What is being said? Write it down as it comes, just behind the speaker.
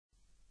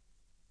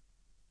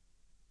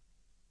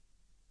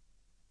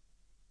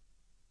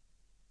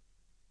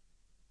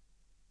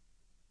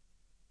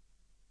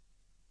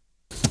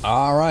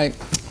All right.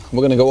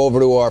 We're going to go over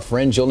to our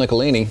friend Jill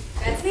Nicolini.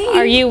 That's me.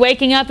 Are you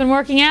waking up and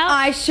working out?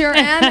 I sure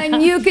am,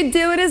 and you could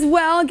do it as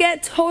well.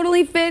 Get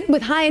totally fit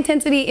with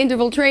high-intensity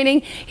interval training.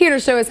 Here to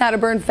show us how to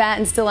burn fat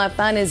and still have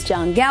fun is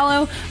Jon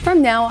Gallo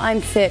from Now I'm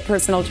Fit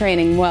Personal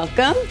Training.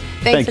 Welcome.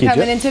 Thanks for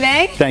coming in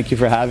today. Thank you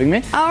for having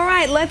me. All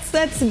right, let's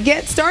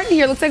get started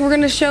here. Looks like we're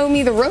going to show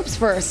me the ropes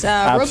first.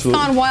 Ropes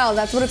Gone Wild,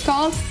 that's what it's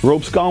called?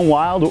 Ropes Gone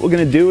Wild. What we're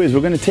going to do is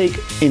we're going to take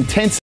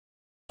intense,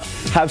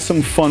 have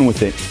some fun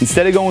with it.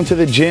 Instead of going to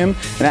the gym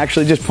and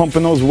actually just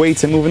pumping those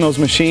weights and moving those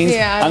machines,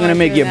 I'm going to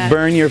make you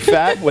burn your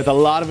fat with a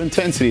lot of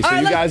intensity. So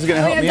you guys are going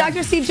to help me out. We have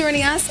Dr. Steve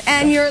joining us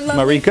and your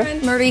lovely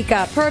friend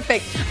Marika.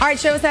 Perfect. All right,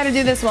 show us how to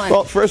do this one.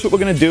 Well, first what we're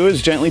going to do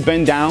is gently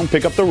bend down,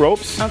 pick up the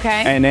ropes.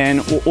 Okay. And then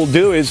what we'll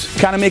do is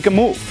kind of make a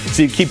move.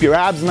 So you keep your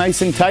abs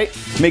nice and tight,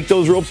 make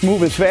those ropes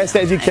move as fast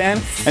as you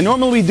can. And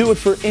normally we do it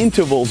for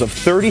intervals of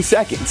 30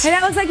 seconds. Hey,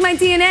 that looks like my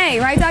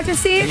DNA, right, Dr.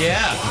 Steve?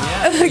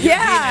 Yeah.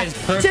 Yeah.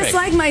 Just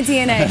like my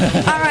DNA.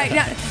 All right,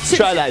 now,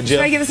 try that, Jill.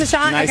 Should I give this a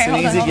shot? Nice okay,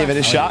 and easy. hold Give it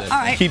a shot. All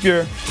right. Keep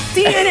your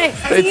DNA.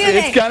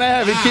 It's kind of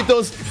heavy. Keep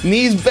those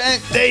knees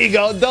bent. There you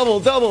go. Double.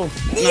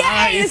 Yay,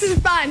 Nice. this is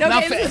fun. Okay,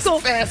 now this is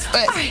cool. Fast.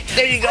 All right.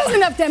 There you go. That's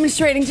enough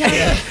demonstrating time.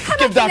 How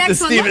Give about the Dr.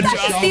 next one? Steve Let a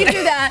Dr. Steve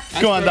do that.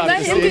 Come on, Dr.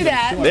 Let Steve. him do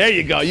that. There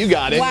you go. You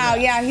got it. Wow,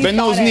 yeah, he Bend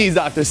those got it. knees,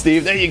 Dr.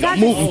 Steve. There you go. Dr.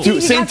 Move them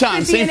too. Steve,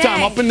 Same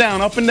time. Up and down.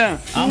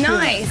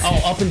 Nice.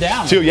 Oh, up and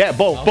down. Two. Yeah,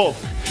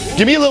 both.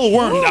 Give me a little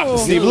worm, Dr.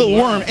 Steve. A little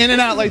worm in and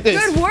out like this.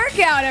 Good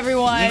workout,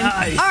 everyone.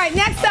 Nice. All right,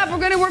 next up, we're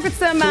going to work with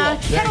some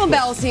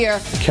kettlebells here,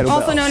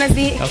 also known as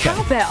the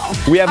cowbell.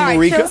 We have All right,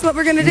 Marika. show us what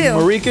we're going to do.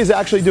 Marika is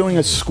actually doing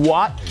a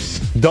squat,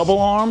 double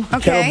arm,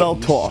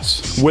 kettlebell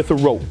toss with a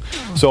rope.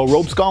 So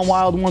ropes gone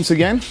wild once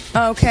again.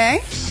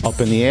 Okay. Up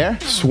in the air,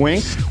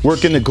 swing,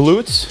 working the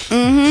glutes,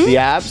 the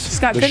abs,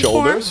 the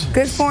shoulders.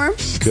 Good form.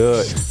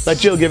 Good. Let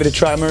Jill give it a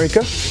try,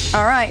 Marika.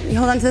 All right, you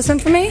hold on to this one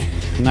for me.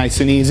 Nice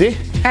and easy.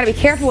 Gotta be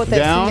careful with this.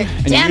 Down,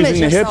 and you're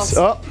using the hips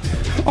up.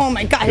 Oh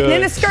my God, Good.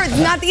 in a skirt is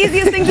not the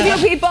easiest thing to do,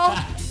 people.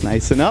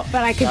 Nice and up.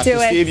 But I could Dr. do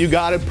it. Steve, you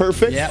got it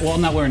perfect. Yeah, well,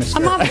 I'm not wearing a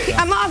skirt.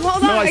 I'm off,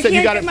 hold on. No, I said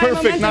you got it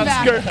perfect, not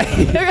skirt.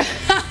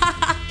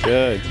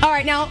 Good. All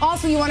right, now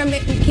also you want to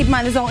keep in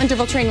mind this is all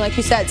interval training like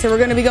you said, so we're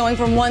going to be going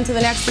from one to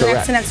the next, to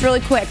the next really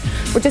quick.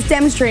 We're just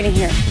demonstrating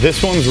here.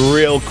 This one's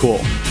real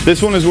cool.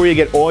 This one is where you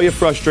get all your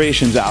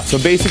frustrations out. So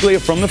basically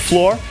from the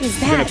floor, you're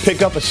going to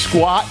pick up a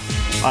squat,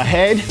 a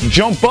head,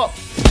 jump up,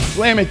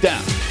 slam it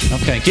down.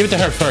 Okay, give it to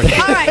her first.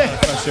 All right.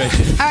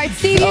 All right,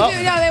 Steve, you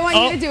do. No, they want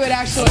you to do it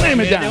actually. Slam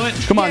it down.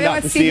 Come on, they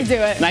want Dr. Steve Steve.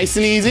 to do it. Nice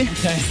and easy.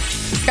 Okay.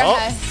 Go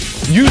ahead.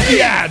 Use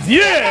the abs.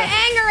 Get the Yeah.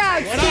 anger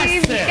out,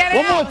 Steve. Get it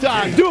One more out.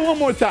 time. Do it one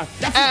more time.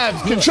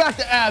 Abs. Contract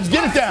the abs.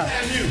 Get it down.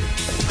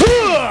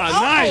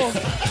 Nice.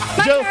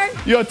 My Jill, turn.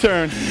 your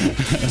turn.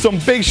 Some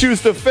big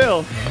shoes to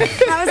fill.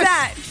 How was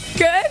that?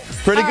 Good?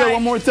 Pretty All good. right.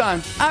 One more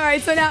time. All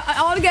right, so now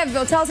all together,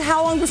 Bill, tell us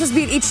how long we're supposed to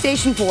be at each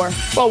station for.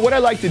 Well, what I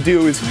like to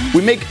do is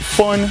we make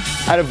fun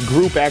out of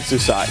group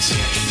exercise.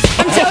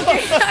 I'm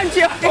joking. I'm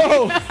joking.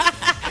 Oh.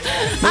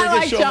 I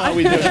like show 'em how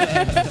we do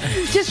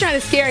it. Just trying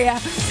to scare you.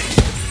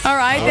 All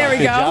right, there we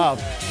Good go. job.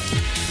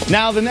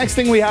 Now the next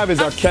thing we have is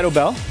our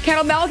kettlebell.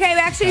 Kettlebell. Okay,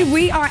 actually,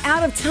 we are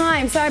out of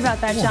time. Sorry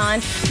about that,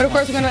 John. But of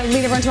course, we're going to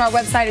lead everyone to our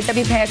website at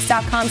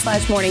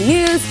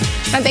WPIX.com/morningnews.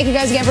 And thank you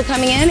guys again for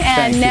coming in.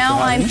 And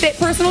now I'm Fit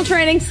Personal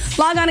Training.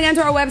 Log on again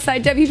to our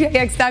website,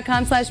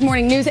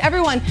 WPIX.com/morningnews.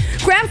 Everyone,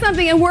 grab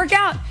something and work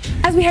out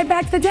as we head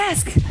back to the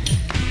desk.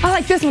 I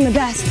like this one the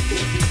best.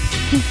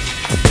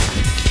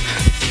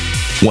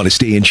 Want to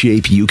stay in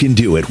shape? You can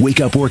do it.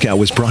 Wake Up Workout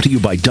was brought to you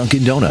by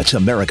Dunkin' Donuts.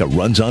 America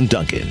runs on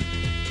Dunkin'.